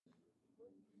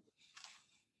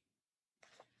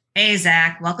Hey,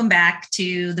 Zach, welcome back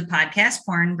to the podcast,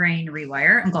 Porn Brain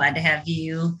Rewire. I'm glad to have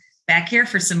you back here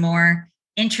for some more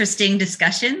interesting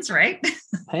discussions, right?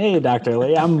 Hey, Dr.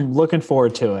 Lee, I'm looking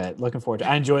forward to it.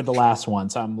 I enjoyed the last one,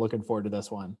 so I'm looking forward to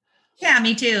this one. Yeah,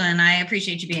 me too. And I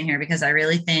appreciate you being here because I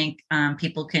really think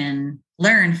people can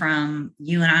learn from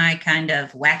you and I kind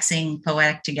of waxing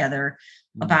poetic together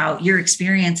Mm. about your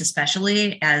experience,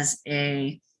 especially as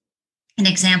an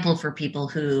example for people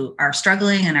who are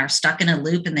struggling and are stuck in a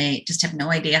loop and they just have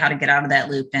no idea how to get out of that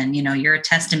loop. And you're a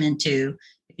testament to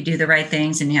if you do the right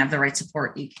things and you have the right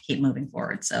support, you can keep moving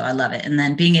forward. So I love it. And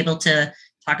then being able to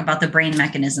talk about the brain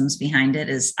mechanisms behind it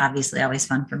is obviously always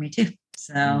fun for me too.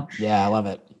 So Yeah, I love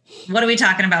it. what are we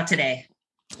talking about today?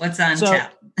 What's on So,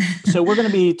 tap? so we're going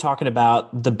to be talking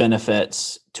about the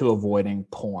benefits to avoiding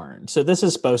porn. So this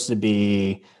is supposed to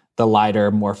be the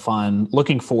lighter, more fun,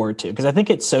 looking forward to, because I think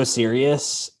it's so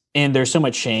serious and there's so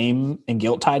much shame and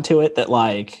guilt tied to it that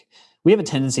we have a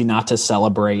tendency not to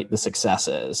celebrate the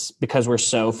successes because we're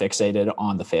so fixated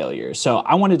on the failures. So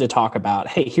I wanted to talk about,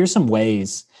 hey, here's some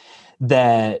ways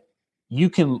that you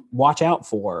can watch out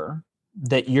for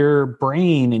that your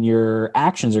brain and your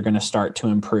actions are going to start to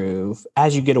improve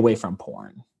as you get away from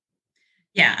porn.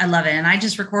 Yeah, I love it. And I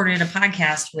just recorded a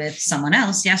podcast with someone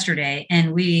else yesterday,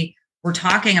 and we were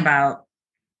talking about,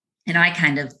 and I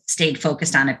kind of stayed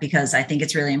focused on it because I think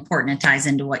it's really important. It ties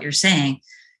into what you're saying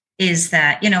is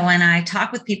that, when I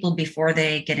talk with people before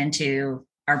they get into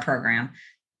our program,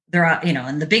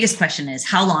 and the biggest question is,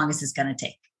 how long is this going to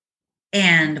take?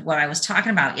 And what I was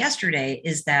talking about yesterday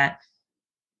is that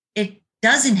it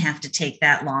doesn't have to take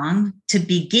that long to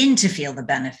begin to feel the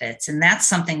benefits. And that's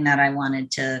something that I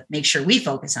wanted to make sure we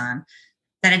focus on,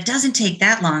 that it doesn't take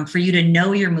that long for you to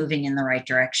know you're moving in the right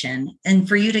direction. And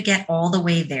for you to get all the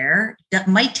way there, that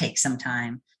might take some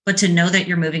time, but to know that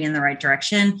you're moving in the right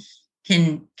direction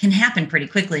can happen pretty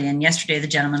quickly. And yesterday, the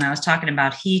gentleman I was talking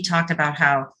about, he talked about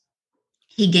how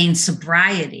he gained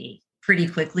sobriety pretty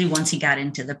quickly once he got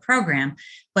into the program,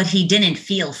 but he didn't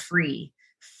feel free.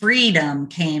 Freedom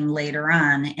came later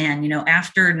on. And,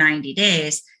 after 90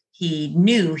 days, he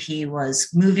knew he was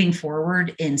moving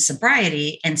forward in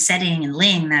sobriety and setting and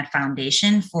laying that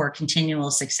foundation for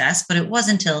continual success. But it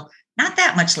wasn't until not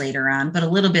that much later on, but a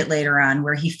little bit later on,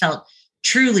 where he felt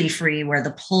truly free, where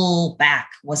the pull back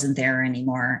wasn't there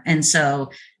anymore. And so,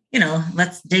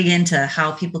 let's dig into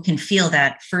how people can feel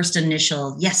that first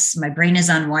initial, yes, my brain is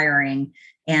unwiring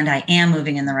and I am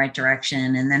moving in the right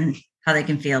direction. And then how they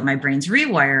can feel my brain's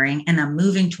rewiring and I'm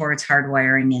moving towards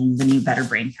hardwiring in the new, better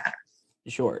brain pattern.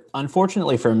 Sure.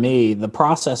 Unfortunately for me, the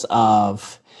process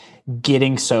of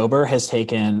getting sober has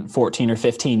taken 14 or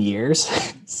 15 years.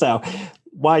 So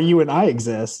why you and I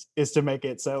exist is to make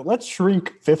it so let's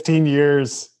shrink 15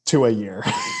 years to a year.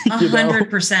 A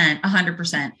 100%,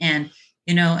 100%. And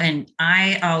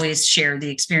I always share the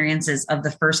experiences of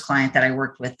the first client that I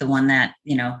worked with, the one that,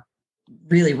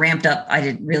 really ramped up. I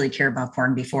didn't really care about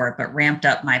porn before, but ramped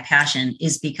up my passion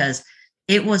is because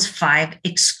it was 5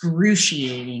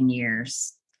 excruciating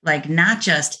years. Like, not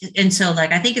just, and so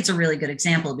like, I think it's a really good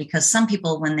example because some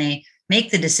people, when they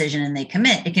make the decision and they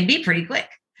commit, it can be pretty quick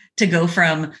to go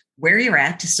from where you're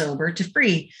at to sober to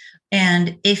free.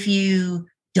 And if you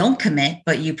don't commit,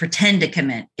 but you pretend to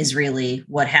commit is really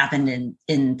what happened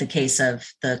in the case of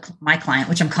my client,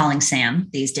 which I'm calling Sam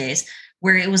these days,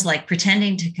 where it was like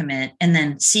pretending to commit and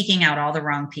then seeking out all the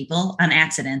wrong people on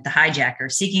accident, the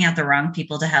hijacker, seeking out the wrong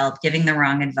people to help, giving the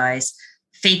wrong advice,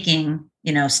 faking,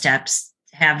 steps,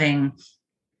 having,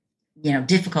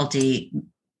 difficulty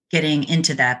getting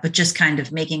into that, but just kind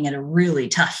of making it a really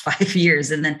tough 5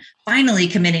 years. And then finally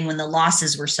committing when the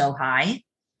losses were so high,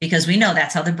 because we know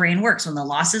that's how the brain works. When the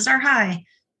losses are high,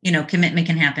 commitment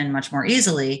can happen much more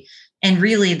easily. And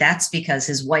really, that's because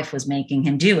his wife was making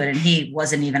him do it. And he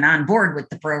wasn't even on board with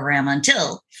the program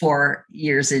until 4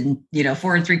 years and,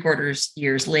 4 3/4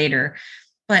 years later.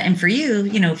 And for you,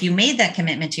 if you made that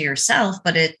commitment to yourself,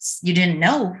 but you didn't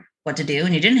know what to do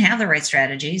and you didn't have the right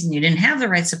strategies and you didn't have the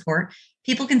right support,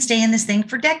 people can stay in this thing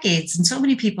for decades. And so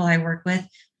many people I work with,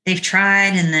 they've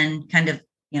tried and then kind of,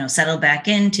 settled back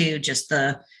into just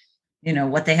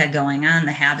what they had going on,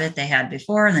 the habit they had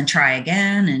before, and then try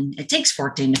again. And it takes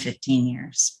 14 to 15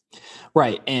 years.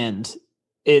 Right. And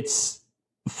it's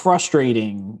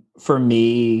frustrating for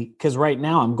me because right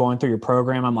now I'm going through your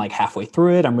program. I'm like halfway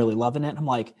through it. I'm really loving it. I'm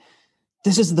like,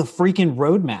 this is the freaking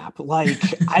roadmap. Like,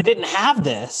 I didn't have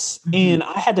this and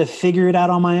I had to figure it out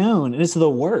on my own. And it's the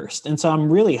worst. And so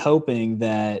I'm really hoping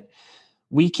that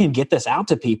we can get this out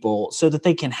to people so that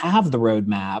they can have the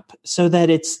roadmap so that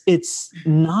it's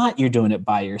not you're doing it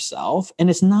by yourself and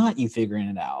it's not you figuring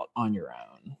it out on your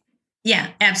own. Yeah,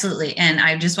 absolutely. And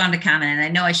I just wanted to comment, and I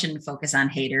know I shouldn't focus on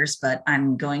haters, but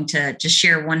I'm going to just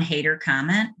share one hater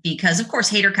comment because, of course,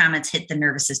 hater comments hit the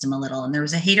nervous system a little. And there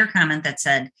was a hater comment that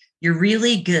said, "You're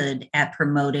really good at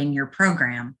promoting your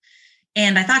program."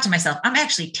 And I thought to myself, I'm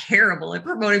actually terrible at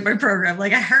promoting my program.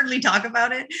 Like I hardly talk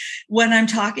about it when I'm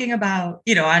talking about,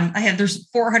 there's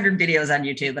 400 videos on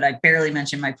YouTube, but I barely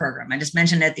mention my program. I just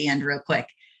mentioned it at the end real quick.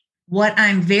 What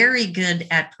I'm very good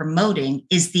at promoting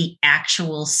is the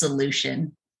actual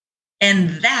solution. And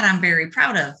that I'm very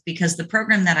proud of because the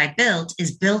program that I built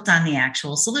is built on the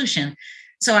actual solution.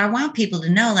 So I want people to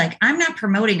know, like, I'm not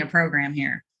promoting a program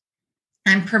here.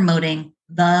 I'm promoting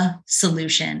the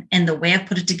solution, and the way I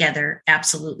put it together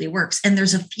absolutely works. And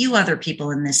there's a few other people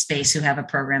in this space who have a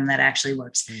program that actually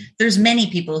works. There's many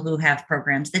people who have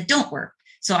programs that don't work.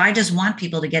 So I just want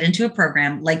people to get into a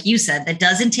program, like you said, that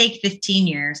doesn't take 15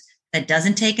 years, that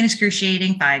doesn't take an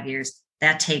excruciating 5 years,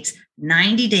 that takes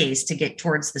 90 days to get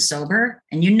towards the sober.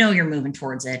 And you're moving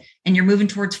towards it, and you're moving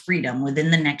towards freedom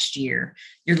within the next year.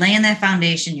 You're laying that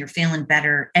foundation, you're feeling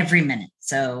better every minute.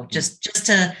 So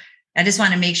I just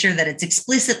want to make sure that it's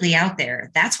explicitly out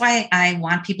there. That's why I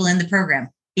want people in the program,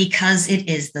 because it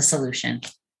is the solution.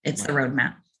 It's the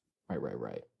roadmap.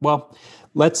 Right. Well,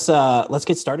 let's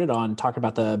get started on talking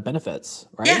about the benefits,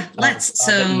 right? Yeah, let's.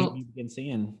 So you've been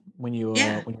seeing when you're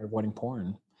avoiding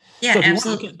porn. Yeah, so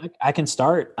absolutely. I can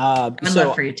start. I'd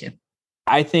love for you to.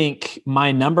 I think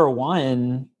my number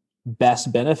one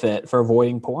best benefit for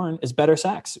avoiding porn is better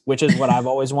sex, which is what I've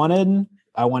always wanted.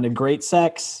 I wanted great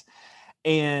sex.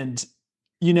 And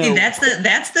See,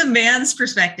 that's the man's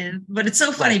perspective, but it's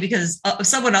so funny because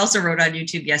someone also wrote on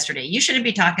YouTube yesterday, you shouldn't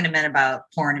be talking to men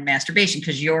about porn and masturbation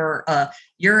because you're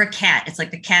a cat. It's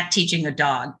like the cat teaching a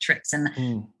dog tricks.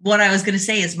 And what I was going to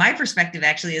say is my perspective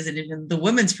actually isn't even the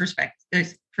woman's perspective.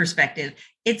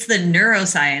 It's the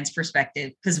neuroscience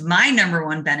perspective, because my number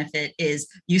one benefit is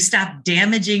you stop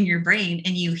damaging your brain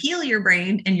and you heal your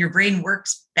brain, and your brain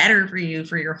works better for you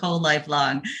for your whole life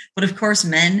long. But of course,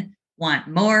 men want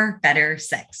more, better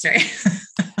sex, right?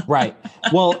 Right.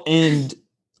 Well, and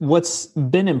what's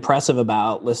been impressive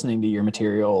about listening to your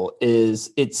material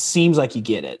is it seems like you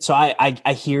get it. So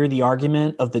I hear the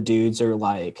argument of the dudes are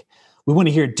like, we want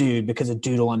to hear dude because a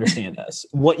dude will understand us.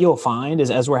 What you'll find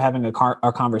is as we're having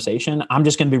our conversation, I'm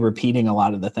just going to be repeating a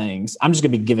lot of the things. I'm just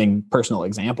going to be giving personal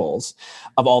examples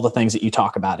of all the things that you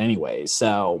talk about anyways.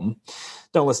 So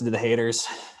don't listen to the haters.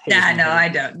 Yeah, no, I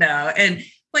don't know.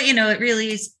 But it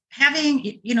really is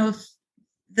having,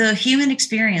 the human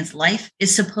experience. Life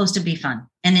is supposed to be fun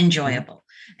and enjoyable.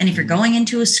 And if you're going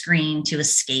into a screen to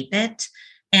escape it,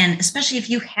 and especially if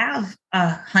you have a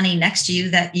honey next to you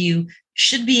that you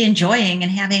should be enjoying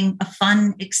and having a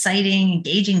fun, exciting,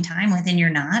 engaging time with, and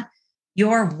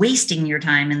you're wasting your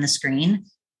time in the screen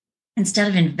instead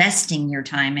of investing your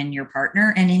time in your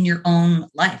partner and in your own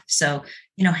life. So,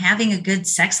 having a good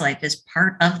sex life is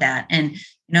part of that. And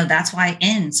that's why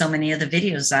in so many of the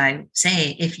videos I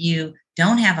say, if you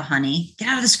don't have a honey, get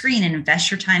out of the screen and invest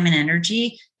your time and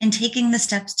energy in taking the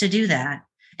steps to do that.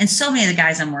 And so many of the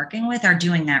guys I'm working with are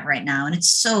doing that right now. And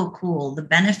it's so cool. The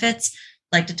benefits,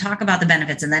 like to talk about the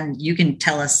benefits, and then you can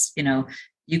tell us,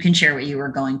 you can share what you were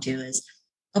going to, is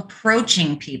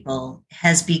approaching people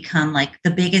has become like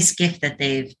the biggest gift that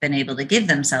they've been able to give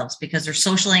themselves, because their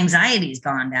social anxiety's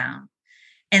gone down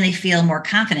and they feel more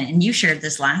confident. And you shared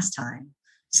this last time.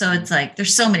 So it's like,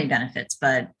 there's so many benefits,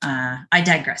 but I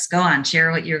digress. Go on,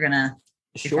 share what you're going to,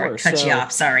 sure. Cut you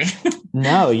off. Sorry.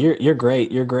 No, you're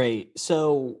great. You're great.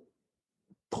 So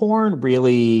porn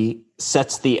really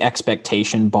sets the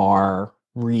expectation bar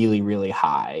really, really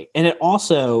high. And it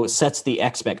also sets the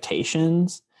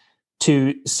expectations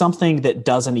to something that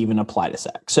doesn't even apply to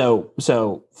sex.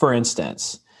 So for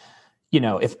instance,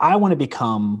 if I want to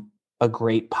become a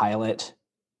great pilot,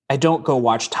 I don't go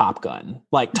watch Top Gun.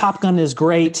 Like Top Gun is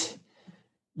great.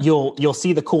 You'll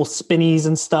see the cool spinnies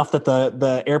and stuff that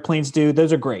the airplanes do.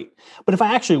 Those are great. But if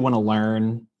I actually want to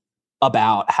learn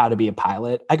about how to be a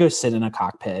pilot, I go sit in a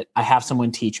cockpit. I have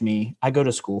someone teach me. I go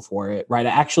to school for it, right? I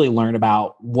actually learn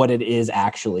about what it is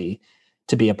actually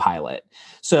to be a pilot.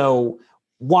 So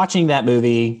watching that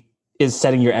movie is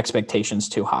setting your expectations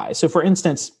too high. So for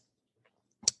instance,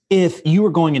 if you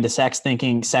were going into sex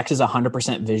thinking sex is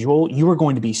 100% visual, you are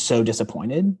going to be so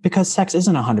disappointed, because sex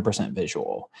isn't 100%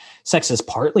 visual. Sex is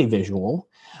partly visual,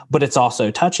 but it's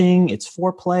also touching, it's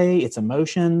foreplay, it's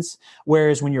emotions.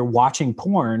 Whereas when you're watching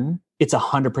porn, it's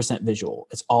 100% visual.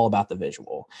 It's all about the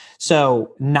visual.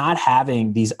 So not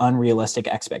having these unrealistic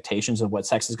expectations of what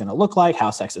sex is going to look like, how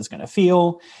sex is going to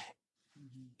feel,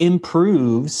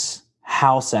 improves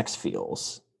how sex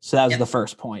feels. So that was the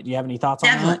first point. Do you have any thoughts on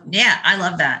that? Yeah, I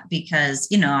love that because,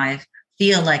 I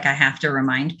feel like I have to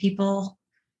remind people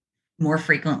more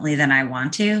frequently than I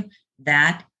want to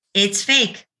that it's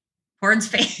fake. Porn's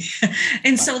fake.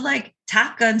 And so like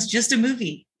Top Gun's just a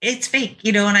movie. It's fake,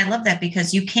 and I love that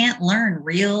because you can't learn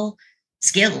real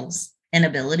skills and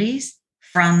abilities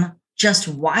from just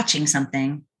watching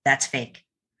something that's fake.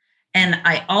 And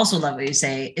I also love what you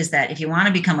say is that if you want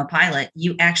to become a pilot,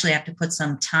 you actually have to put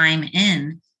some time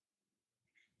in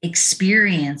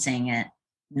experiencing it,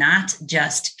 not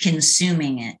just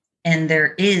consuming it. And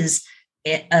there is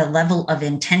a level of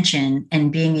intention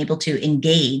and being able to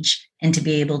engage and to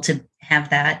be able to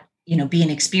have that, be an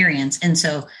experience. And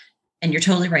so, and you're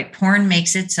totally right. Porn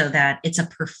makes it so that it's a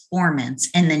performance.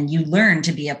 And then you learn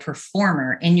to be a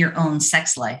performer in your own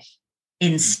sex life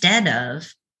instead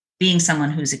of being someone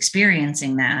who's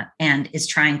experiencing that and is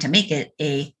trying to make it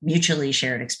a mutually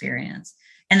shared experience.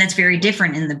 And that's very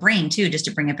different in the brain too, just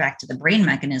to bring it back to the brain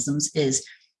mechanisms, is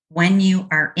when you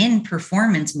are in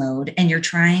performance mode and you're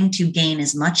trying to gain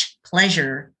as much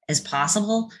pleasure as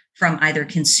possible from either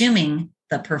consuming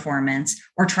the performance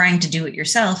or trying to do it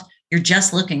yourself, you're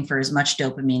just looking for as much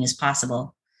dopamine as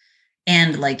possible.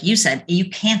 And like you said, you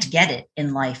can't get it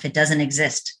in life. It doesn't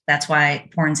exist. That's why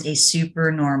porn's a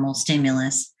super normal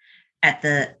stimulus.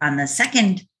 On the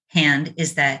second hand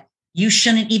is that you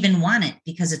shouldn't even want it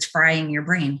because it's frying your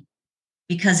brain,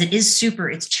 because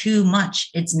it's too much.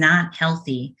 It's not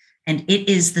healthy. And it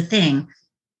is the thing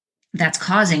that's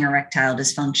causing erectile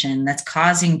dysfunction, that's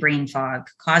causing brain fog,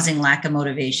 causing lack of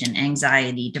motivation,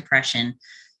 anxiety, depression.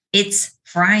 It's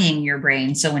frying your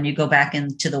brain. So when you go back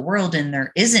into the world and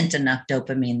there isn't enough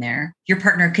dopamine there, your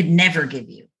partner could never give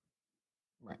you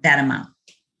that amount.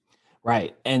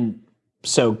 Right. And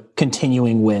so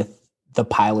continuing with the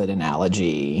pilot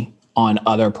analogy on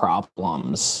other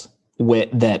problems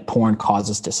that porn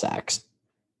causes to sex.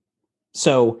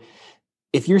 So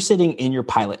if you're sitting in your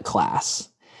pilot class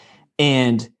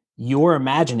and you're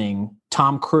imagining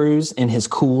Tom Cruise in his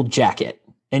cool jacket,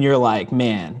 and you're like,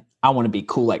 man, I want to be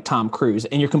cool like Tom Cruise,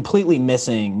 and you're completely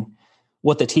missing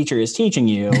what the teacher is teaching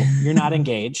you, you're not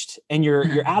engaged and you're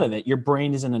out of it. Your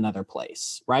brain is in another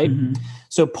place, right? Mm-hmm.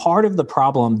 So part of the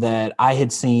problem that I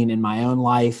had seen in my own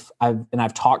life,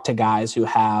 I've talked to guys who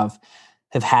have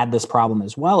had this problem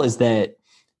as well, is that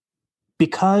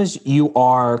because you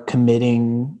are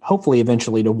committing, hopefully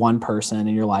eventually, to one person,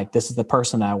 and you're like, this is the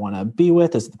person I want to be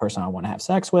with, this is the person I want to have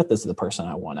sex with, this is the person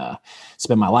I want to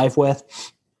spend my life with,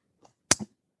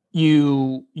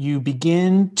 you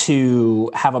begin to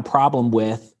have a problem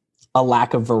with a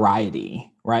lack of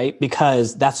variety, right?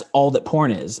 Because that's all that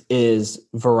porn is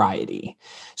variety.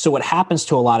 So what happens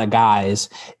to a lot of guys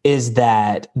is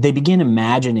that they begin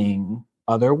imagining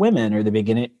other women, or they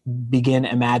begin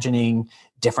imagining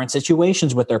different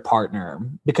situations with their partner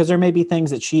because there may be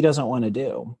things that she doesn't want to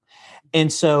do.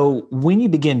 And so when you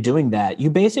begin doing that, you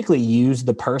basically use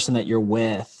the person that you're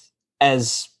with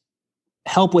as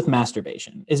help with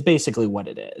masturbation, is basically what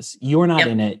it is. You're not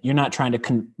in it. You're not trying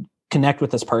to connect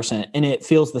with this person, and it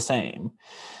feels the same.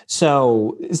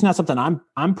 So it's not something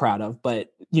I'm proud of,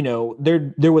 but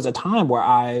there was a time where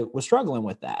I was struggling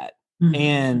with that. Mm-hmm.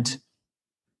 And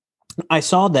I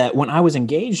saw that when I was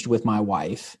engaged with my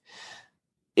wife,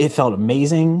 it felt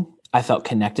amazing. I felt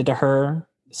connected to her.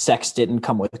 Sex didn't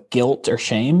come with guilt or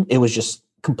shame. It was just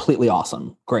completely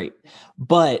awesome. Great.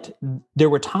 But there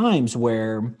were times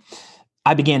where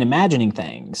I began imagining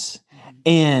things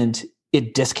and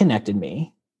it disconnected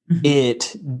me. Mm-hmm.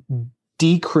 It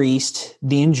decreased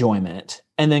the enjoyment,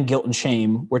 and then guilt and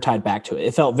shame were tied back to it.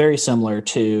 It felt very similar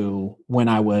to when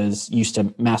I was used to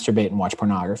masturbate and watch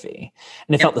pornography,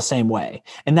 and it felt the same way.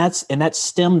 And that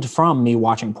stemmed from me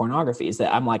watching pornography, is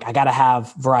that I'm like, I got to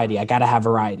have variety.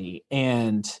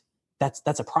 And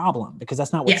that's a problem, because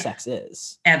that's not what sex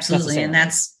is. Absolutely. And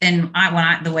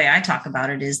the way I talk about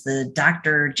it is the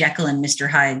Dr. Jekyll and Mr.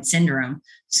 Hyde syndrome.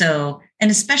 So, and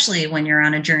especially when you're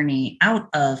on a journey out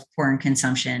of porn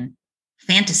consumption,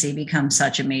 fantasy becomes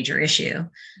such a major issue.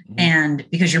 Mm-hmm. And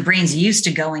because your brain's used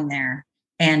to going there,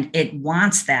 and it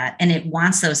wants that, and it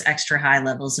wants those extra high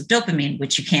levels of dopamine,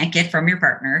 which you can't get from your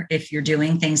partner if you're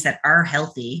doing things that are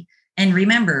healthy. And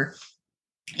remember,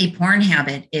 a porn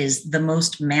habit is the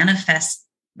most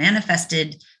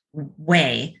manifested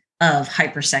way of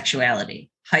hypersexuality.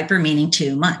 Hyper meaning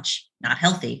too much, not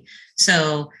healthy.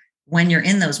 So when you're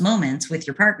in those moments with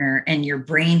your partner and your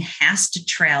brain has to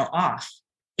trail off,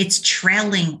 it's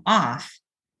trailing off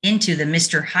into the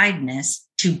Mr. Hydeness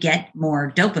to get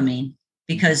more dopamine,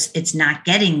 because it's not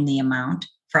getting the amount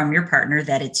from your partner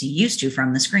that it's used to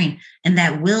from the screen. And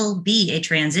that will be a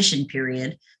transition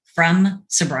period from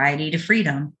sobriety to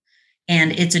freedom.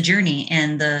 And it's a journey.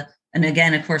 And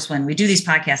again, of course, when we do these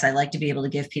podcasts, I like to be able to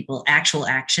give people actual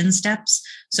action steps.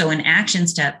 So an action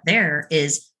step there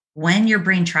is, when your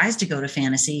brain tries to go to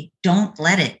fantasy, don't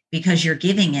let it, because you're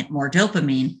giving it more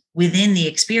dopamine within the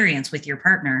experience with your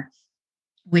partner,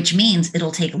 which means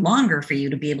it'll take longer for you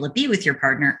to be able to be with your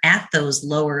partner at those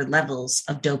lower levels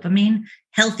of dopamine,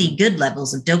 healthy, good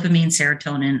levels of dopamine,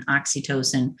 serotonin,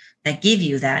 oxytocin that give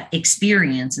you that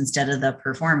experience instead of the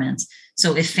performance.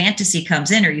 So if fantasy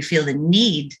comes in, or you feel the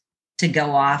need to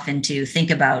go off and to think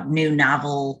about new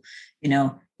novel,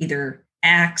 either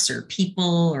acts or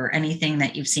people or anything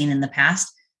that you've seen in the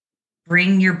past,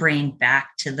 bring your brain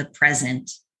back to the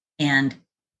present and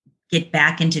get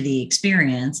back into the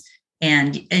experience.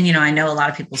 And I know a lot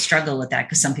of people struggle with that,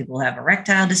 because some people have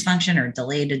erectile dysfunction or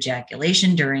delayed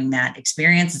ejaculation during that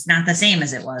experience. It's not the same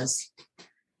as it was.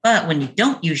 But when you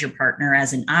don't use your partner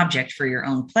as an object for your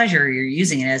own pleasure, you're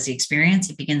using it as the experience,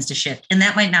 it begins to shift. And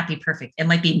that might not be perfect. It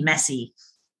might be messy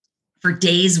for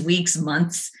days, weeks,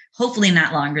 months, hopefully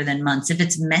not longer than months. If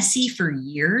it's messy for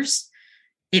years,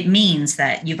 it means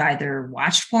that you've either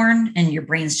watched porn and your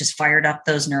brain's just fired up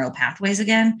those neural pathways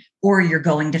again, or you're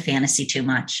going to fantasy too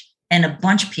much. And a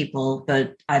bunch of people,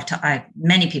 but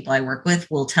many people I work with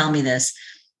will tell me this.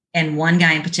 And one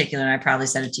guy in particular, and I probably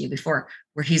said it to you before,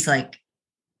 where he's like,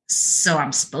 so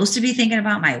I'm supposed to be thinking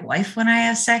about my wife when I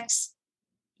have sex?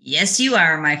 Yes, you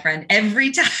are, my friend.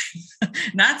 Every time,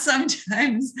 not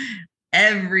sometimes,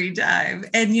 every time.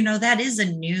 And,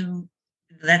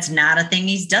 that's not a thing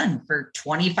he's done for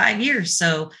 25 years.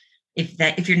 So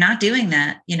if you're not doing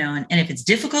that, and if it's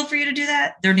difficult for you to do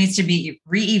that, there needs to be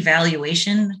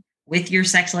reevaluation with your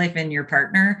sex life and your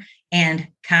partner, and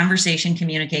conversation,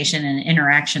 communication, and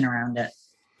interaction around it.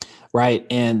 Right.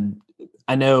 And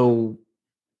I know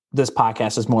this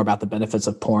podcast is more about the benefits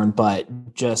of porn,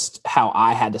 but just how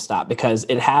I had to stop, because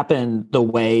it happened the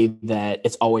way that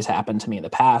it's always happened to me in the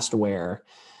past, where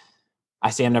I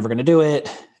say I'm never going to do it,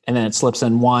 and then it slips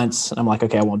in once, and I'm like,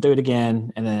 okay, I won't do it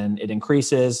again. And then it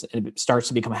increases, and it starts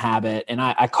to become a habit. And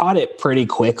I caught it pretty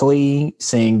quickly,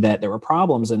 seeing that there were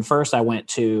problems. And first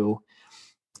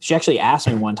she actually asked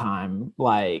me one time,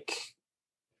 like,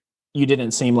 you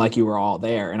didn't seem like you were all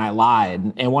there. And I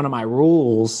lied. And one of my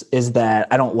rules is that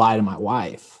I don't lie to my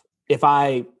wife. If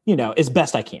I, as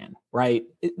best I can, right?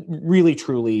 Really,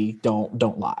 truly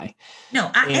don't lie. No,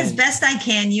 as best I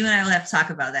can. You and I will have to talk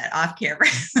about that off camera.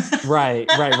 Right.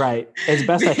 As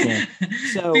best I can.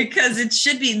 So, because it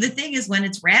should be, the thing is, when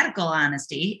it's radical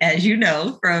honesty, as you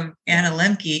know, from Anna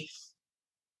Lemke,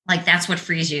 like, that's what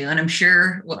frees you. And I'm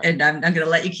sure, and I'm going to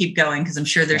let you keep going, because I'm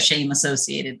sure there's shame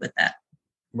associated with that.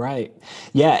 Right.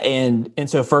 Yeah. And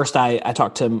so first I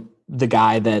talked to the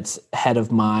guy that's head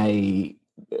of my,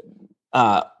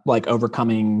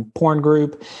 overcoming porn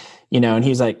group, and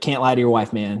he's like, can't lie to your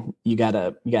wife, man. You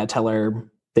gotta tell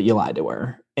her that you lied to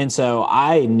her. And so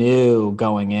I knew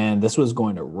going in, this was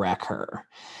going to wreck her.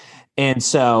 And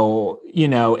so,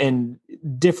 and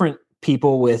different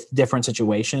people with different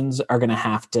situations are going to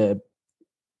have to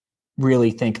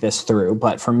really think this through.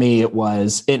 But for me, it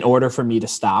was, in order for me to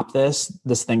stop this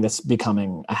thing that's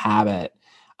becoming a habit,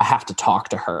 I have to talk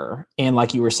to her. And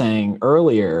like you were saying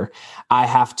earlier, I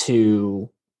have to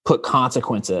put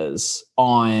consequences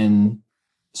on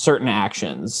certain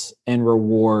actions and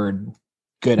reward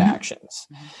good actions.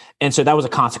 And so that was a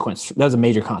consequence. That was a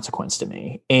major consequence to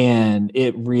me. And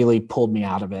it really pulled me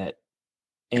out of it.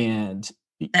 And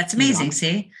that's amazing.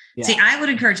 See, I would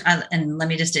encourage, and let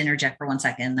me just interject for 1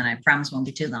 second, then I promise won't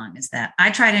be too long, is that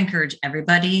I try to encourage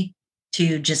everybody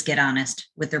to just get honest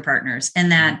with their partners.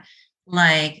 And that,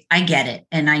 like, I get it.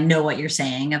 And I know what you're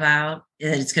saying about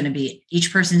that. It's going to be,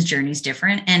 each person's journey is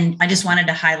different. And I just wanted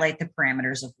to highlight the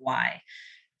parameters of why.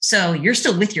 So you're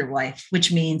still with your wife,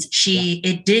 which means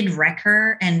it did wreck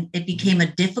her, and it became a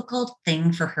difficult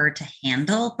thing for her to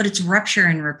handle, but it's rupture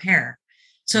and repair.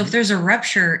 So if there's a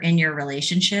rupture in your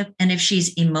relationship, and if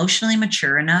she's emotionally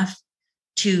mature enough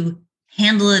to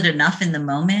handle it enough in the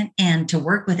moment and to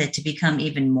work with it to become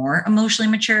even more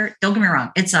emotionally mature, don't get me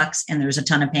wrong, it sucks and there's a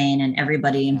ton of pain and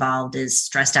everybody involved is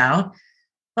stressed out,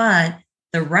 but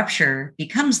the rupture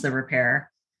becomes the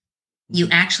repair. You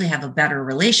actually have a better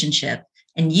relationship,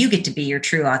 and you get to be your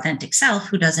true authentic self,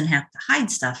 who doesn't have to hide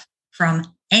stuff from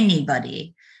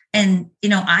anybody. And,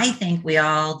 I think we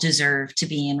all deserve to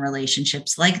be in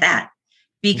relationships like that,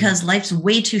 because life's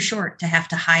way too short to have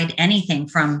to hide anything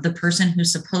from the person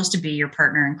who's supposed to be your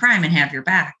partner in crime and have your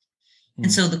back.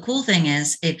 And so the cool thing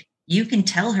is, if you can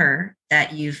tell her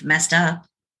that you've messed up,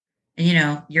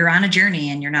 and, you're on a journey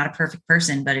and you're not a perfect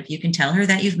person, but if you can tell her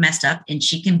that you've messed up and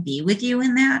she can be with you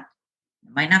in that,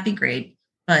 It might not be great,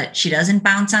 but she doesn't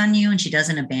bounce on you and she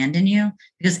doesn't abandon you,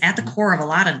 because at the core of a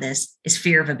lot of this is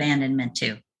fear of abandonment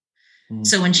too.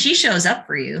 So when she shows up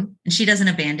for you and she doesn't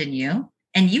abandon you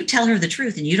and you tell her the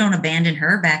truth and you don't abandon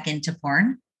her back into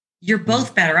porn, you're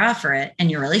both better off for it and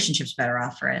your relationship's better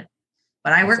off for it.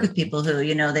 But I work with people who,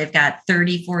 they've got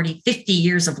 30, 40, 50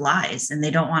 years of lies and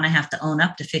they don't want to have to own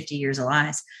up to 50 years of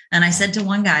lies. And I said to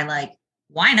one guy, like,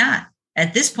 why not?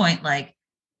 At this point,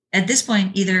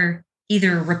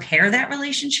 either repair that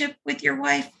relationship with your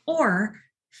wife or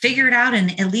figure it out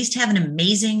and at least have an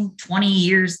amazing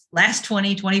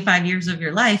 25 years of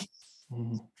your life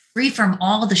free from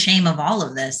all the shame of all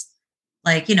of this.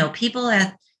 Like, people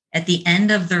at the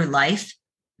end of their life,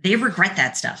 they regret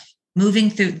that stuff. Moving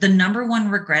through, the number one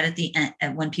regret at the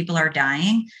end when people are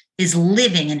dying is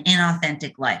living an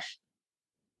inauthentic life.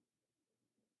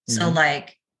 So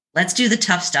let's do the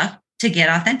tough stuff to get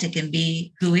authentic and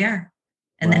be who we are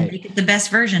and then make it the best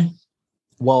version.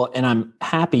 Well, and I'm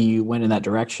happy you went in that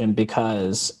direction,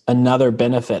 because another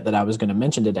benefit that I was going to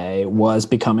mention today was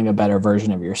becoming a better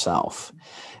version of yourself.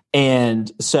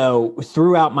 And so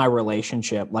throughout my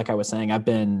relationship, like I was saying, I've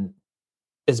been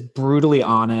as brutally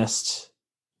honest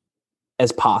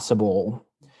as possible.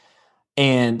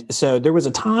 And so there was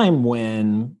a time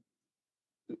when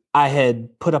I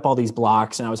had put up all these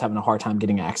blocks and I was having a hard time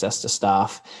getting access to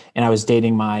stuff. And I was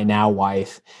dating my now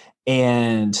wife.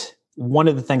 And one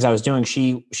of the things I was doing,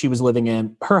 she was living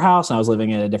in her house and I was living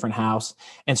in a different house.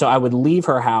 And so I would leave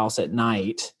her house at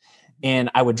night and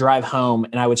I would drive home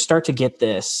and I would start to get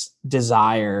this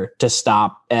desire to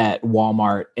stop at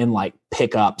Walmart and like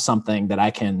pick up something that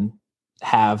I can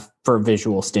have for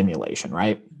visual stimulation.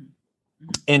 Right.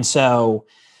 And so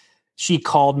she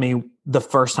called me the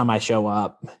first time I show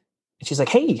up and she's like,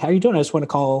 "Hey, how are you doing? I just want to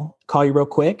call you real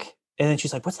quick." And then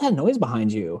she's like, "What's that noise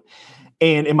behind you?"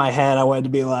 And in my head, I wanted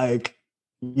to be like,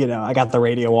 I got the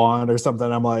radio on or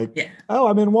something. I'm like, "Oh,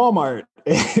 I'm in Walmart."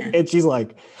 And she's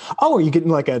like, "Oh, are you getting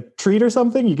like a treat or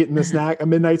something? You getting a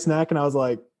midnight snack?" And I was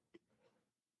like,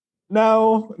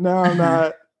 No, I'm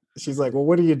not. She's like, "Well,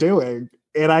 what are you doing?"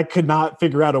 And I could not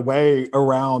figure out a way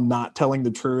around not telling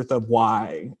the truth of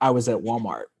why I was at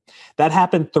Walmart. That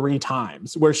happened 3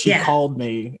 times where she called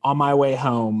me on my way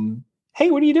home.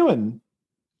 "Hey, what are you doing?"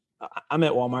 "I'm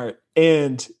at Walmart."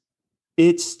 And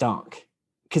it stunk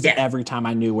because every time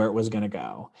I knew where it was going to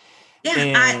go. Yeah.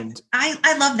 And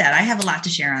I love that. I have a lot to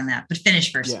share on that, but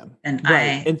finish first.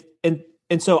 Yeah.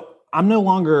 And so I'm no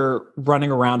longer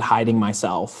running around hiding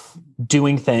myself,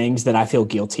 doing things that I feel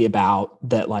guilty about,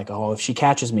 that like, oh,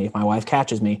 if my wife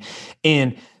catches me,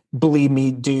 and believe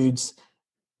me, dudes,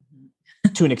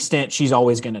 to an extent, she's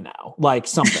always going to know, like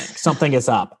something is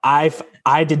up.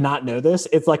 I did not know this.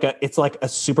 It's like a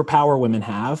superpower women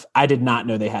have. I did not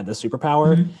know they had this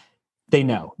superpower. Mm-hmm. They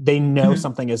know mm-hmm.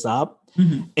 something is up.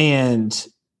 Mm-hmm. And,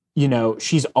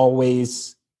 she's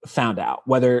always found out,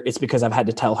 whether it's because I've had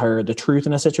to tell her the truth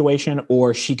in a situation,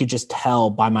 or she could just tell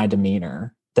by my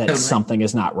demeanor that something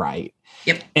is not right.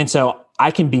 Yep. And so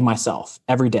I can be myself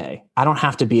every day. I don't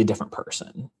have to be a different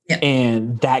person. Yep.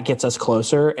 And that gets us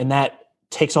closer. And that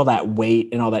takes all that weight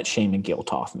and all that shame and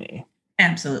guilt off me.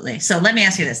 Absolutely. So let me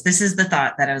ask you this. This is the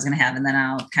thought that I was going to have, and then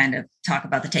I'll kind of talk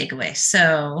about the takeaway.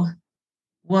 So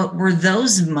what were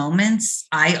those moments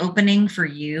eye-opening for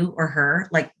you or her?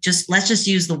 Like, let's just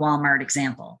use the Walmart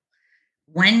example.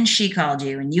 When she called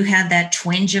you and you had that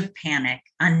twinge of panic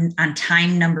on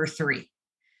time number 3,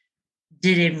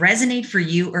 did it resonate for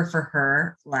you or for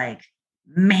her? Like,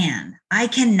 man, I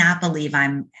cannot believe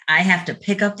I have to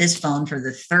pick up this phone for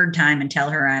the 3rd time and tell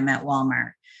her I'm at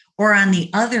Walmart. Or on the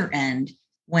other end,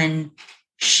 when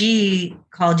she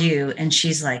called you and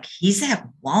she's like, "He's at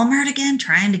Walmart again,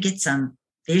 trying to get some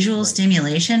visual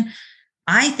stimulation."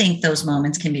 I think those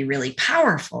moments can be really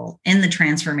powerful in the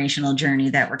transformational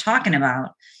journey that we're talking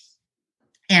about.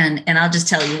 And I'll just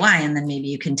tell you why. And then maybe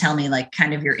you can tell me like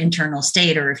kind of your internal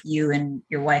state, or if you and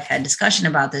your wife had discussion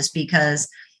about this, because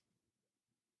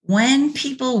when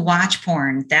people watch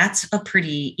porn, that's a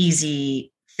pretty easy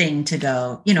thing to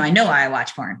go, I know I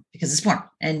watch porn because it's porn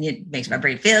and it makes my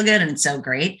brain feel good and it's so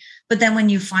great. But then when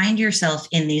you find yourself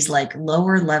in these like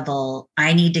lower level,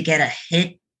 I need to get a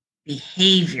hit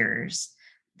behaviors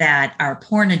that are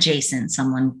porn adjacent,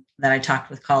 someone that I talked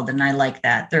with called, and I like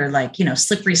that. They're like,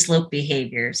 slippery slope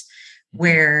behaviors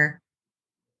where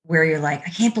you're like,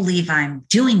 I can't believe I'm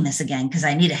doing this again because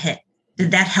I need a hit.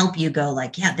 Did that help you go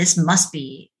like, yeah, this must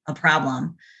be a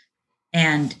problem?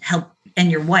 And help,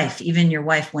 and your wife, even your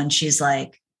wife, when she's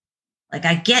like,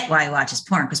 I get why he watches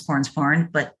porn because porn's porn,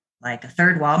 but like a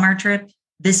 3rd Walmart trip,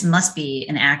 this must be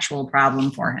an actual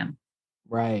problem for him.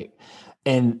 Right.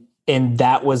 And And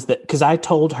that was because I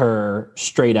told her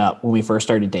straight up when we first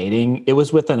started dating, it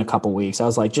was within a couple weeks. I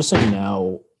was like, just so you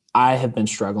know, I have been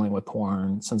struggling with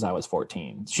porn since I was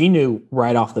 14. She knew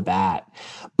right off the bat,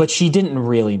 but she didn't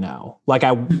really know. Like,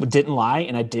 I didn't lie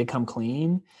and I did come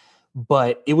clean,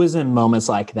 but it was in moments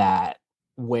like that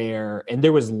where, and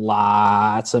there was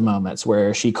lots of moments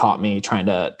where she caught me trying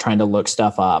to look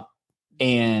stuff up,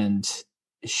 and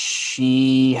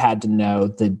she had to know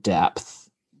the depth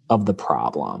of the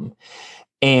problem.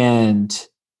 And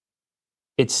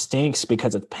it stinks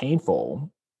because it's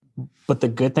painful. But the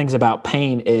good things about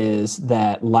pain is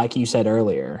that, like you said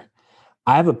earlier,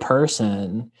 I have a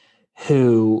person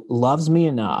who loves me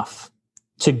enough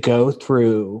to go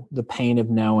through the pain of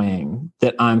knowing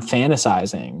that I'm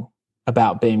fantasizing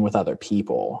about being with other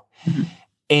people. Mm-hmm.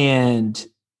 And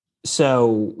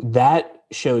so that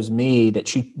shows me that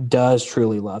she does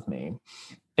truly love me.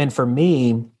 And for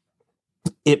me,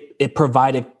 it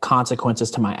provided consequences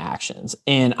to my actions.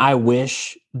 And I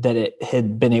wish that it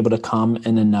had been able to come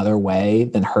in another way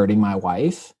than hurting my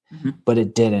wife, but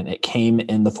it didn't. It came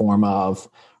in the form of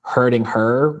hurting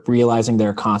her, realizing there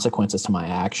are consequences to my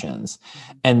actions,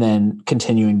 and then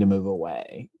continuing to move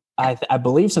away. I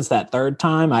believe since that third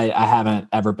time, I haven't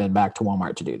ever been back to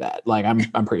Walmart to do that. Like,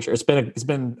 I'm pretty sure it's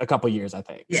been a couple of years, I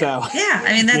think. Yeah. So yeah,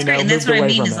 I mean, that's great. And that's what I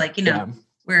mean is like,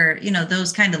 where,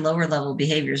 those kind of lower level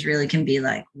behaviors really can be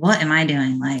like, what am I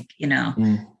doing? Like,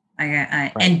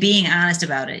 right. And being honest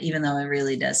about it, even though it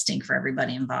really does stink for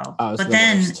everybody involved. But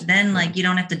then like, you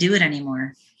don't have to do it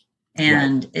anymore.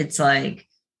 And it's like,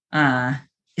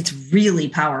 it's really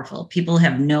powerful. People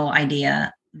have no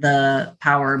idea the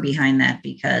power behind that,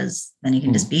 because then you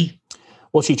can just be.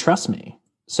 Well, she trusts me.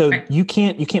 So you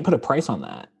can't put a price on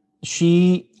that.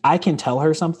 I can tell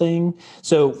her something.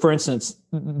 So for instance,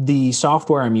 the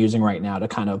software I'm using right now to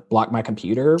kind of block my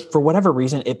computer, for whatever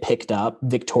reason, it picked up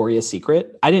Victoria's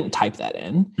Secret. I didn't type that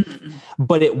in,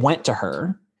 but it went to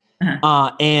her.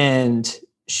 And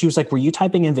she was like, were you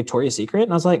typing in Victoria's Secret?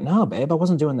 And I was like, no, babe, I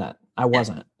wasn't doing that. I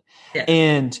wasn't. Yeah.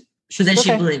 And she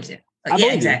believes you.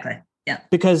 Yeah, exactly. Yeah.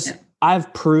 Because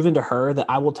I've proven to her that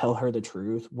I will tell her the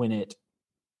truth when it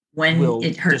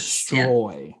hurts.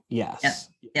 Destroy. Yeah. Yes.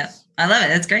 Yeah. I love it.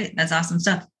 That's great. That's awesome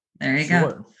stuff. There you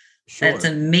go. Sure. That's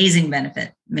amazing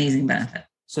benefit. Amazing benefit.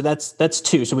 So that's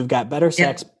two. So we've got better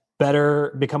sex,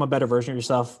 become a better version of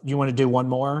yourself. You want to do one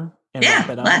more and wrap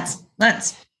it up?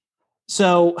 Let's.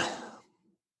 So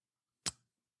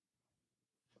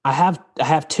I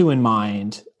have two in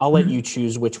mind. I'll let you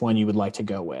choose which one you would like to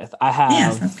go with. I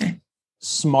have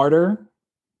smarter.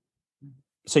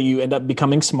 So you end up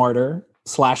becoming smarter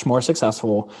 / more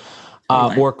successful,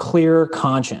 or clearer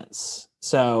conscience.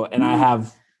 So, and I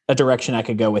have a direction I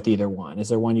could go with either one. Is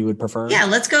there one you would prefer? Yeah,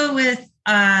 let's go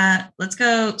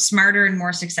smarter and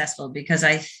more successful, because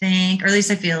I think, or at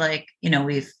least I feel like,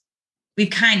 we've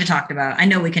kind of talked about, I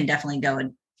know we can definitely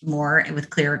go more with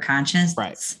clearer conscience.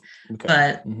 Right. Okay.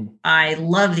 But I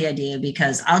love the idea,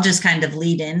 because I'll just kind of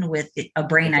lead in with a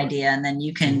brain idea, and then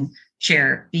you can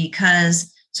share.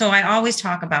 Because so I always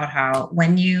talk about how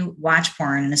when you watch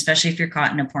porn, and especially if you're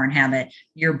caught in a porn habit,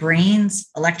 your brain's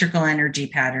electrical energy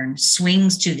pattern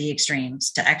swings to the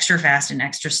extremes, to extra fast and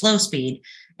extra slow speed.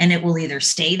 And it will either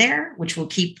stay there, which will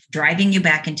keep driving you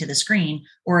back into the screen,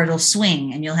 or it'll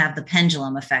swing and you'll have the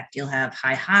pendulum effect. You'll have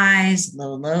high highs,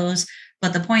 low lows.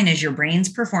 But the point is, your brain's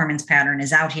performance pattern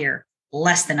is out here,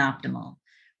 less than optimal.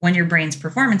 When your brain's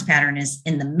performance pattern is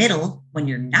in the middle, when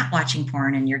you're not watching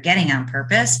porn and you're getting on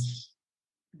purpose,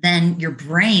 then your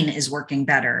brain is working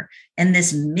better. And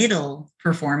this middle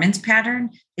performance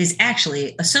pattern is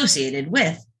actually associated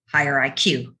with higher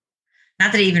IQ.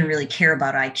 Not that I even really care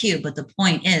about IQ, but the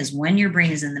point is, when your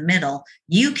brain is in the middle,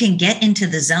 you can get into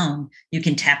the zone. You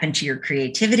can tap into your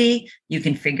creativity. You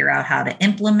can figure out how to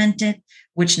implement it,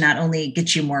 which not only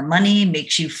gets you more money,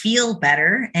 makes you feel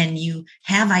better, and you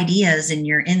have ideas and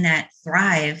you're in that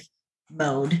thrive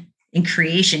mode in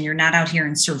creation. You're not out here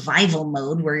in survival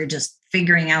mode where you're just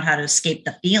figuring out how to escape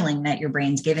the feeling that your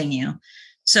brain's giving you.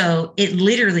 So it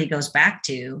literally goes back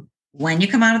to, when you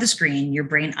come out of the screen, your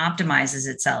brain optimizes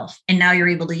itself, and now you're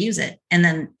able to use it. And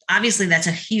then obviously that's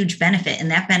a huge benefit.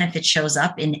 And that benefit shows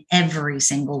up in every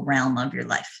single realm of your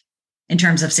life in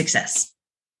terms of success.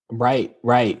 Right.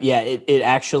 Yeah. It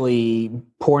actually,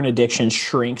 porn addiction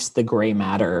shrinks the gray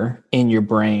matter in your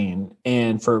brain.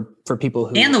 And for people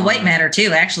who, and the white matter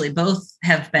too, actually both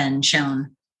have been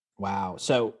shown. Wow.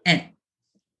 So, and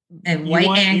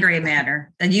white and gray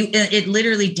matter, and it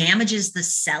literally damages the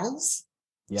cells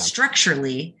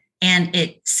structurally, and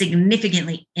it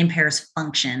significantly impairs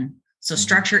function So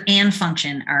structure and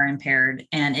function are impaired,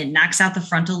 and it knocks out the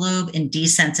frontal lobe and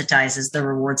desensitizes the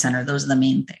reward center. Those are the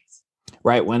main things.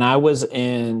 Right. When I was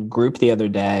in group the other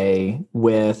day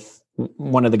with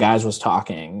one of the guys was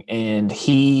talking, and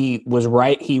he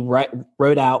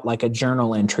wrote out like a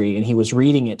journal entry, and he was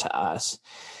reading it to us.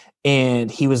 And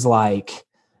he was like,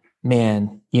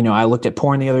 man, I looked at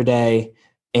porn the other day,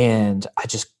 and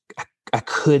I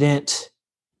couldn't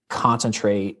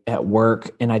concentrate at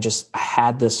work. And I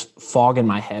had this fog in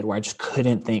my head where I just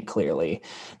couldn't think clearly.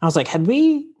 And I was like, had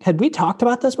we talked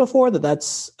about this before,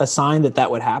 that's a sign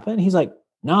that would happen? He's like,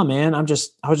 no, man, I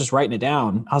was just writing it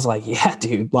down. I was like, yeah,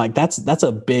 dude, like that's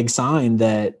a big sign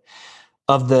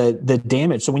of the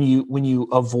damage. So when you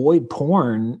avoid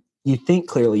porn, you think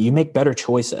clearly, you make better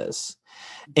choices,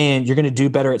 and you're going to do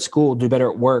better at school, do better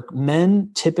at work.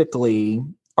 Men typically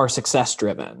are success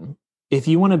driven. If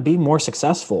you want to be more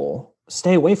successful,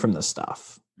 stay away from this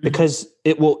stuff, because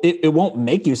it won't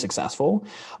make you successful,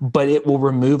 but it will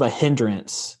remove a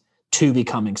hindrance to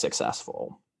becoming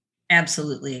successful.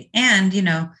 Absolutely. And,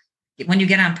 when you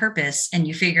get on purpose and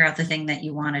you figure out the thing that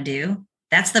you want to do,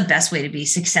 that's the best way to be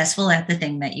successful at the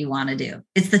thing that you want to do.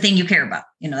 It's the thing you care about.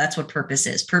 That's what purpose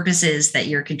is. Purpose is that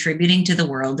you're contributing to the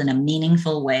world in a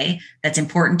meaningful way that's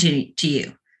important to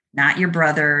you, not your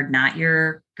brother, not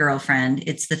your girlfriend.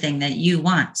 It's the thing that you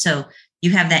want. So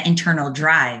you have that internal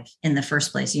drive in the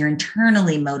first place. You're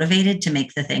internally motivated to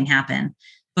make the thing happen.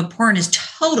 But porn is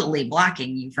totally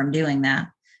blocking you from doing that,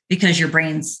 because your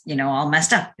brain's, all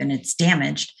messed up and it's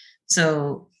damaged.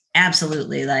 So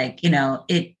absolutely,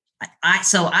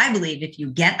 so I believe if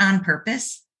you get on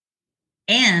purpose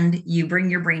and you bring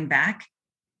your brain back,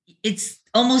 it's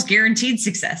almost guaranteed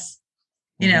success.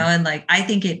 And I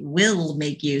think it will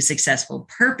make you successful.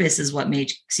 Purpose is what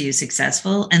makes you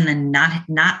successful. And then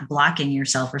not blocking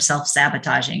yourself or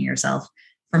self-sabotaging yourself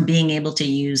from being able to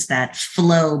use that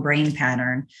flow brain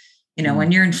pattern.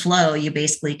 When you're in flow, you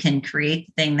basically can create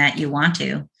the thing that you want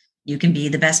to. You can be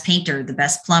the best painter, the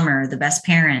best plumber, the best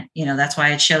parent. That's why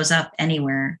it shows up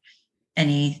anywhere,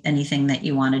 anything that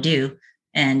you want to do.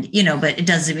 And, but it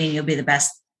doesn't mean you'll be the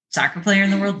best soccer player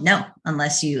in the world. No,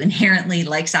 unless you inherently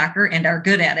like soccer and are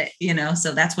good at it,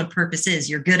 so that's what purpose is.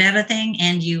 You're good at a thing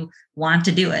and you want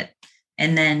to do it.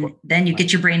 And then you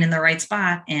get your brain in the right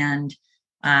spot. And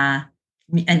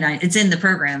it's in the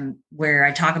program where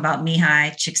I talk about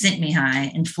Mihai,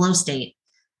 Csikszentmihalyi, and flow state.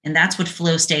 And that's what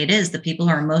flow state is. The people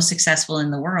who are most successful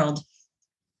in the world,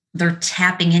 they're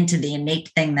tapping into the innate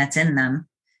thing that's in them,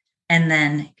 and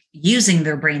then using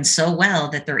their brain so well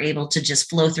that they're able to just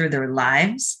flow through their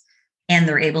lives, and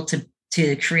they're able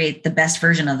to create the best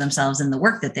version of themselves in the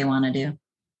work that they want to do.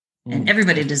 And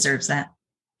everybody deserves that.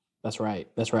 That's right.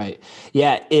 That's right.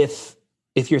 Yeah. If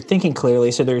you're thinking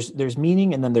clearly, so there's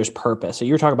meaning and then there's purpose. So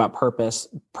you're talking about purpose.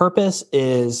 Purpose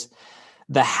is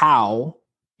the how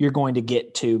you're going to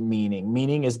get to meaning.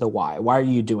 Meaning is the why. Why are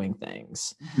you doing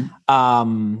things?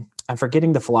 I'm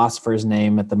forgetting the philosopher's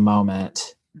name at the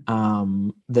moment,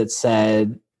 that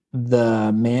said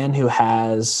the man who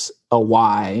has a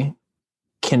why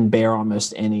can bear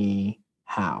almost any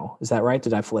how. Is that right?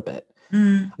 Did I flip it?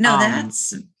 No,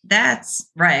 that's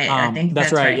right. I think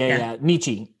that's right. Yeah.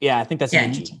 Nietzsche. Yeah. I think that's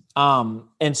Nietzsche.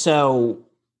 And so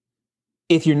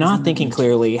if you're not thinking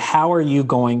clearly, how are you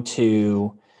going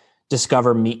to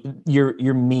discover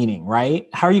your meaning, right?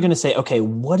 How are you going to say, okay,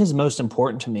 what is most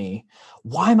important to me?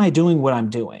 Why am I doing what I'm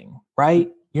doing? Right?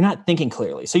 You're not thinking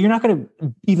clearly. So you're not going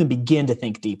to even begin to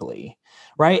think deeply.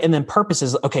 Right. And then purpose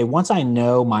is, okay, once I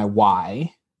know my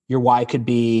why, your why could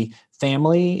be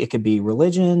family, it could be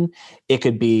religion, it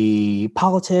could be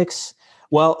politics.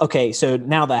 Well, okay, so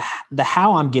now the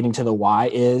how I'm getting to the why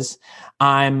is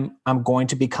I'm going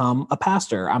to become a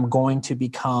pastor. I'm going to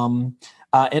become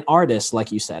an artist,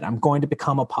 like you said. I'm going to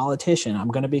become a politician. I'm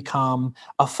going to become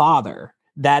a father.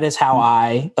 That is how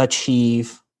I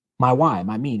achieve my why,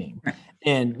 my meaning. Right.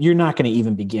 And you're not going to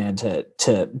even begin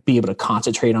to be able to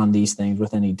concentrate on these things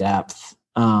with any depth.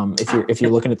 If you're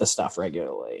looking at the stuff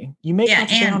regularly, you may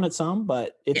concentrate on it some,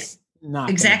 but it's not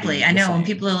exactly. I know when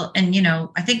people, and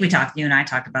I think you and I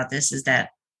talked about this, is that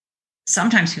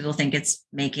sometimes people think it's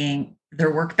making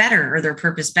their work better or their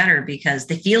purpose better because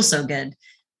they feel so good.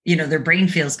 Their brain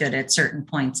feels good at certain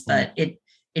points, but it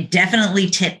definitely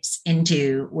tips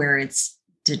into where it's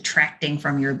detracting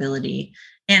from your ability.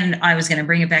 And I was going to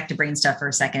bring it back to brain stuff for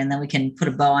a second, and then we can put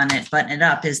a bow on it, button it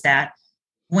up, is that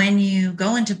when you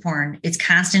go into porn, it's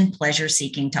constant pleasure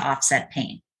seeking to offset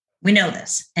pain. We know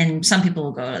this. And some people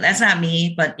will go, that's not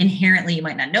me, but inherently you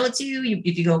might not know it's you.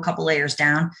 If you go a couple layers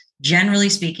down, generally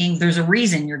speaking, there's a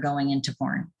reason you're going into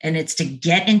porn, and it's to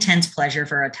get intense pleasure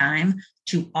for a time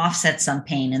to offset some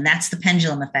pain. And that's the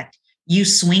pendulum effect. You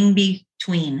swing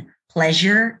between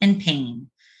pleasure and pain,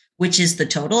 which is the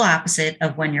total opposite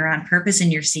of when you're on purpose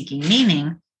and you're seeking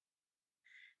meaning.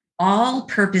 All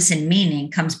purpose and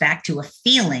meaning comes back to a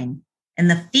feeling, and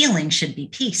the feeling should be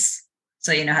peace.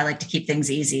 So, you know, I like to keep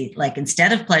things easy. Like,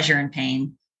 instead of pleasure and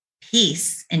pain,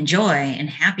 peace and joy and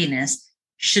happiness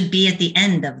should be at the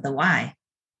end of the why.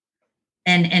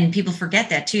 And people forget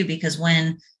that too, because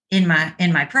when in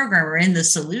my program or in the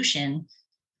solution,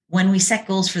 when we set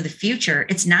goals for the future,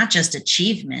 it's not just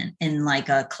achievement in like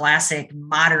a classic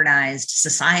modernized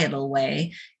societal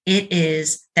way. It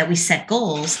is that we set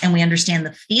goals and we understand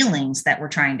the feelings that we're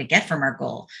trying to get from our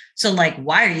goal. So, like,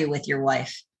 why are you with your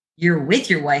wife? You're with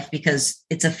your wife because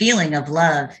it's a feeling of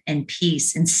love and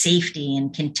peace and safety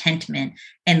and contentment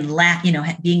and laugh, you know,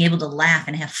 being able to laugh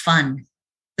and have fun.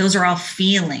 Those are all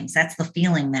feelings. That's the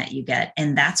feeling that you get.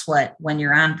 And that's what, when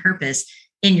you're on purpose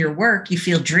in your work, you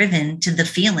feel driven to the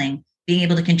feeling, being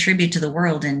able to contribute to the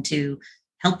world and to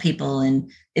help people.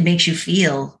 And it makes you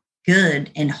feel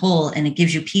good and whole, and it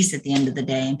gives you peace at the end of the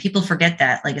day. And people forget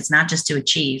that, like, it's not just to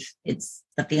achieve, it's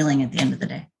the feeling at the end of the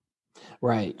day.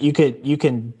 Right. You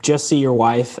can just see your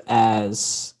wife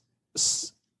as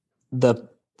the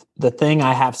thing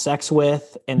I have sex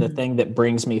with and the thing that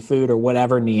brings me food, or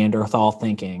whatever Neanderthal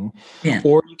thinking. Yeah.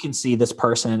 Or you can see this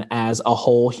person as a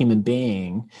whole human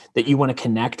being that you want to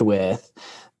connect with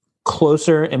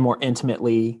closer and more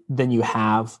intimately than you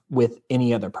have with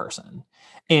any other person.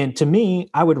 And to me,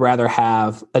 I would rather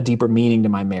have a deeper meaning to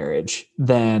my marriage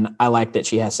than I like that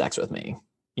she has sex with me,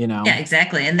 you know? Yeah,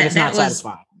 exactly. And it's not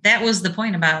satisfying. That was the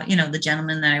point about, you know, the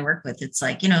gentleman that I work with. It's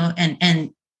like, you know,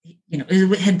 and, you know,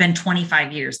 it had been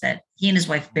 25 years that he and his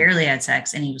wife barely had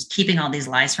sex, and he was keeping all these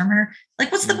lies from her.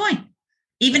 Like, what's the point?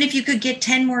 Even if you could get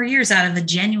 10 more years out of a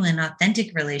genuine,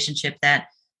 authentic relationship that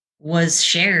was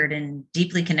shared and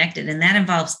deeply connected. And that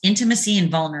involves intimacy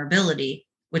and vulnerability,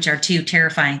 which are two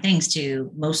terrifying things to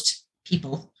most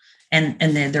people. And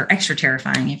they're extra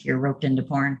terrifying if you're roped into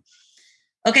porn.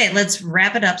 Okay, let's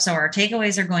wrap it up. So our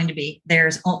takeaways are going to be,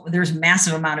 there's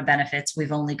massive amount of benefits.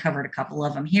 We've only covered a couple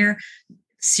of them here.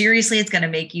 Seriously, it's going to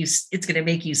make you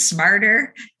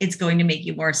smarter. It's going to make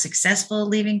you more successful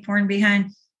leaving porn behind.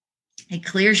 It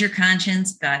clears your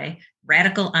conscience by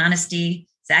radical honesty.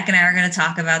 Zach and I are going to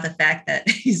talk about the fact that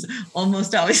he's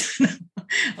almost always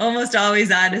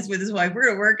honest with his wife. We're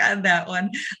going to work on that one.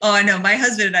 Oh, I know. My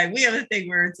husband and I, we have a thing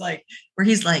where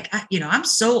he's like, I'm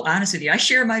so honest with you. I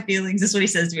share my feelings. This is what he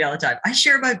says to me all the time. I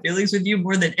share my feelings with you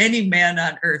more than any man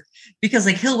on earth, because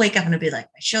like, he'll wake up and he'll be like,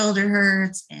 my shoulder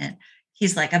hurts. And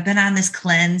he's like, I've been on this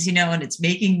cleanse, you know, and it's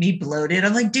making me bloated.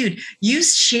 I'm like, dude, you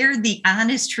shared the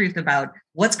honest truth about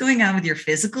what's going on with your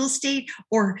physical state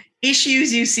or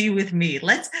issues you see with me.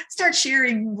 Let's start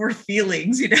sharing more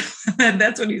feelings, you know. And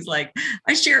that's when he's like,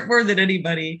 I share it more than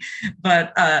anybody.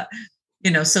 But,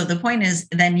 you know, so the point is,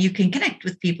 then you can connect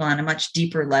with people on a much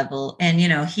deeper level. And, you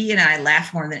know, he and I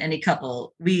laugh more than any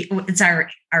couple. It's our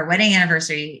wedding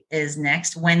anniversary is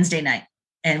next Wednesday night.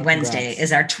 And Wednesday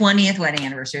is our 20th wedding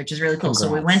anniversary, which is really cool. Congrats.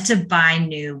 So we went to buy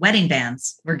new wedding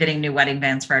bands. We're getting new wedding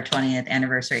bands for our 20th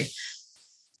anniversary.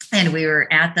 And we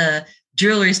were at the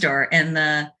jewelry store,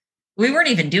 and we weren't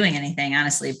even doing anything,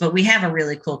 honestly, but we have a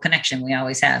really cool connection. We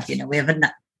always have, you know, we have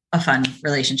a fun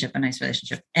relationship, a nice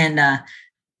relationship. And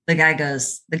the guy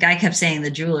kept saying, the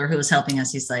jeweler who was helping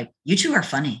us, he's like, you two are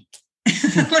funny.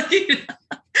 Like,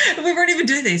 we weren't even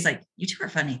doing this. He's like, you two are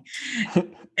funny.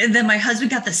 And then my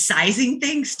husband got the sizing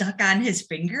thing stuck on his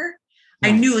finger.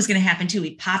 Nice. I knew it was going to happen too.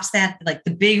 He pops that, like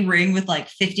the big ring with like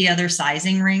 50 other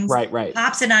sizing rings. Right.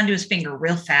 Pops it onto his finger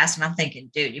real fast. And I'm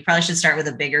thinking, dude, you probably should start with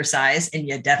a bigger size, and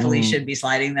you definitely should be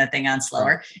sliding that thing on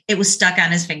slower. Right. It was stuck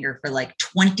on his finger for like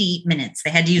 20 minutes. They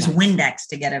had to use Windex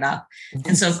to get it off.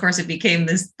 And so of course it became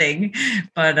this thing.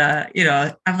 But, you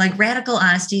know, I'm like, radical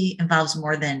honesty involves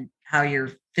more than how your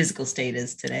physical state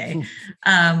is today.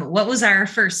 What was our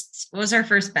first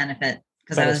benefit?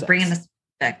 Because I was bringing this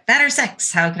back. Better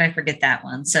sex. How could I forget that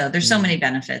one? So there's so many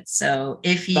benefits. So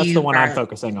if you, that's the one I'm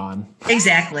focusing on.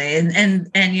 Exactly.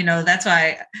 And, you know, that's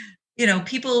why, you know,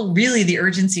 people really, the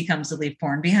urgency comes to leave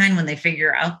porn behind when they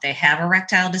figure out they have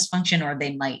erectile dysfunction, or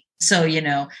they might. So, you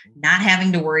know, not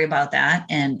having to worry about that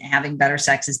and having better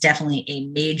sex is definitely a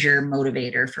major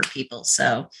motivator for people.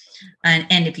 So,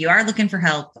 and if you are looking for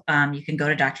help, you can go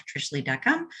to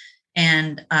drtrishlee.com.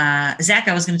 And Zach,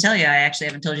 I was going to tell you, I actually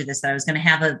haven't told you this, that I was going to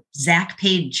have a Zach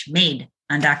page made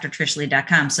on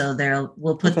drtrishlee.com. So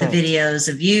we'll put the videos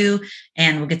of you,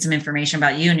 and we'll get some information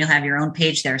about you, and you'll have your own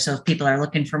page there. So if people are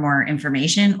looking for more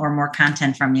information or more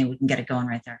content from you, we can get it going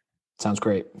right there. Sounds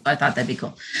great. I thought that'd be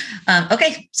cool.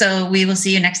 Okay. So we will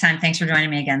see you next time. Thanks for joining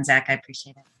me again, Zach. I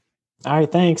appreciate it. All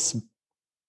right. Thanks.